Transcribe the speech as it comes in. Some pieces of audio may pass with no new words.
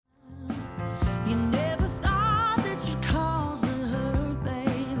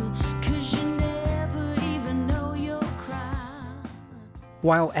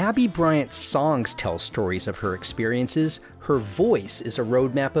While Abby Bryant's songs tell stories of her experiences, her voice is a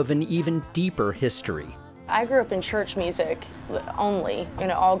roadmap of an even deeper history. I grew up in church music only,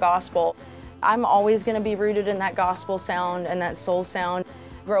 all gospel. I'm always going to be rooted in that gospel sound and that soul sound.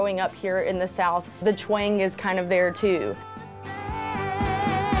 Growing up here in the South, the twang is kind of there too.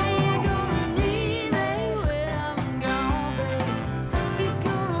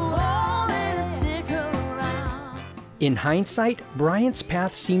 In hindsight, Bryant's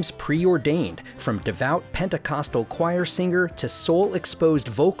path seems preordained, from devout Pentecostal choir singer to soul-exposed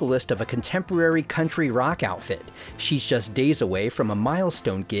vocalist of a contemporary country rock outfit. She's just days away from a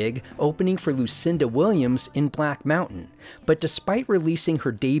milestone gig opening for Lucinda Williams in Black Mountain. But despite releasing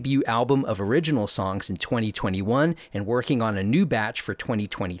her debut album of original songs in 2021 and working on a new batch for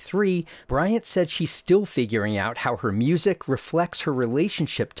 2023, Bryant said she's still figuring out how her music reflects her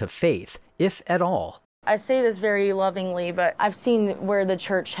relationship to faith, if at all. I say this very lovingly, but I've seen where the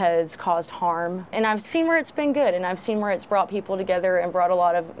church has caused harm, and I've seen where it's been good, and I've seen where it's brought people together and brought a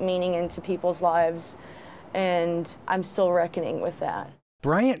lot of meaning into people's lives, and I'm still reckoning with that.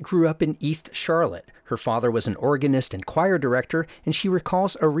 Bryant grew up in East Charlotte. Her father was an organist and choir director, and she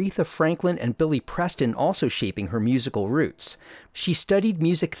recalls Aretha Franklin and Billy Preston also shaping her musical roots. She studied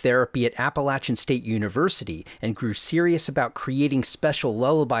music therapy at Appalachian State University and grew serious about creating special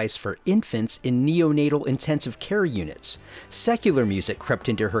lullabies for infants in neonatal intensive care units. Secular music crept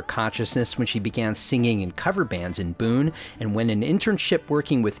into her consciousness when she began singing in cover bands in Boone, and when an internship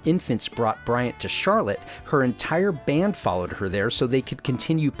working with infants brought Bryant to Charlotte, her entire band followed her there so they could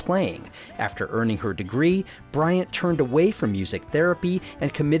continue playing. After earning her degree, Bryant turned away from music therapy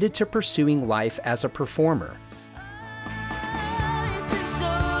and committed to pursuing life as a performer.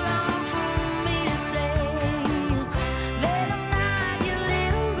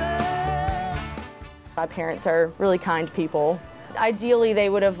 My parents are really kind people. Ideally, they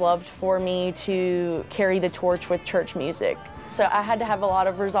would have loved for me to carry the torch with church music. So I had to have a lot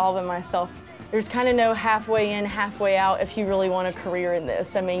of resolve in myself. There's kind of no halfway in, halfway out if you really want a career in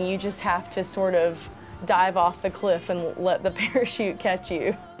this. I mean, you just have to sort of dive off the cliff and let the parachute catch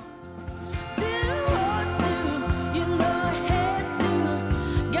you.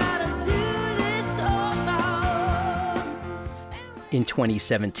 In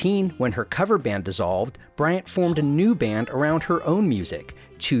 2017, when her cover band dissolved, Bryant formed a new band around her own music.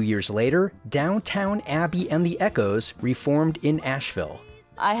 2 years later, Downtown Abbey and the Echoes reformed in Asheville.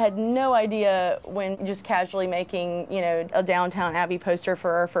 I had no idea when just casually making, a Downtown Abbey poster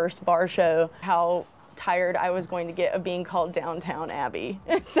for our first bar show, how tired I was going to get of being called Downtown Abbey.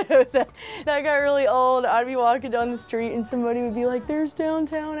 So that got really old. I'd be walking down the street and somebody would be like, "There's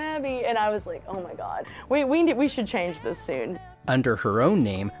Downtown Abbey," and I was like, "Oh my God, we should change this soon." Under her own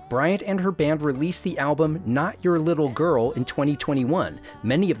name, Bryant and her band released the album Not Your Little Girl in 2021.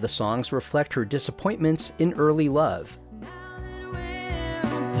 Many of the songs reflect her disappointments in early love.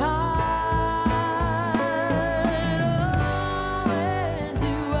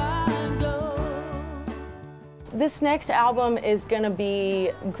 This next album is going to be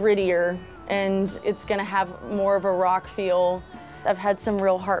grittier, and it's going to have more of a rock feel. I've had some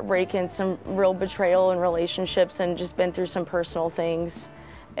real heartbreak and some real betrayal in relationships and just been through some personal things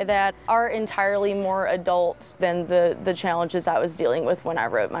that are entirely more adult than the challenges I was dealing with when I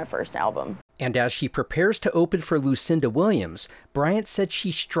wrote my first album. And as she prepares to open for Lucinda Williams, Bryant said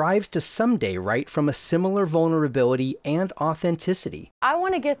she strives to someday write from a similar vulnerability and authenticity. I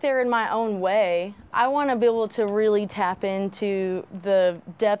want to get there in my own way. I want to be able to really tap into the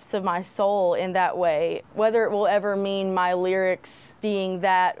depths of my soul in that way. Whether it will ever mean my lyrics being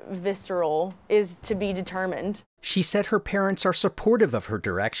that visceral is to be determined. She said her parents are supportive of her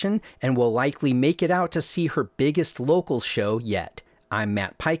direction and will likely make it out to see her biggest local show yet. I'm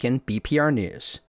Matt Peiken, BPR News.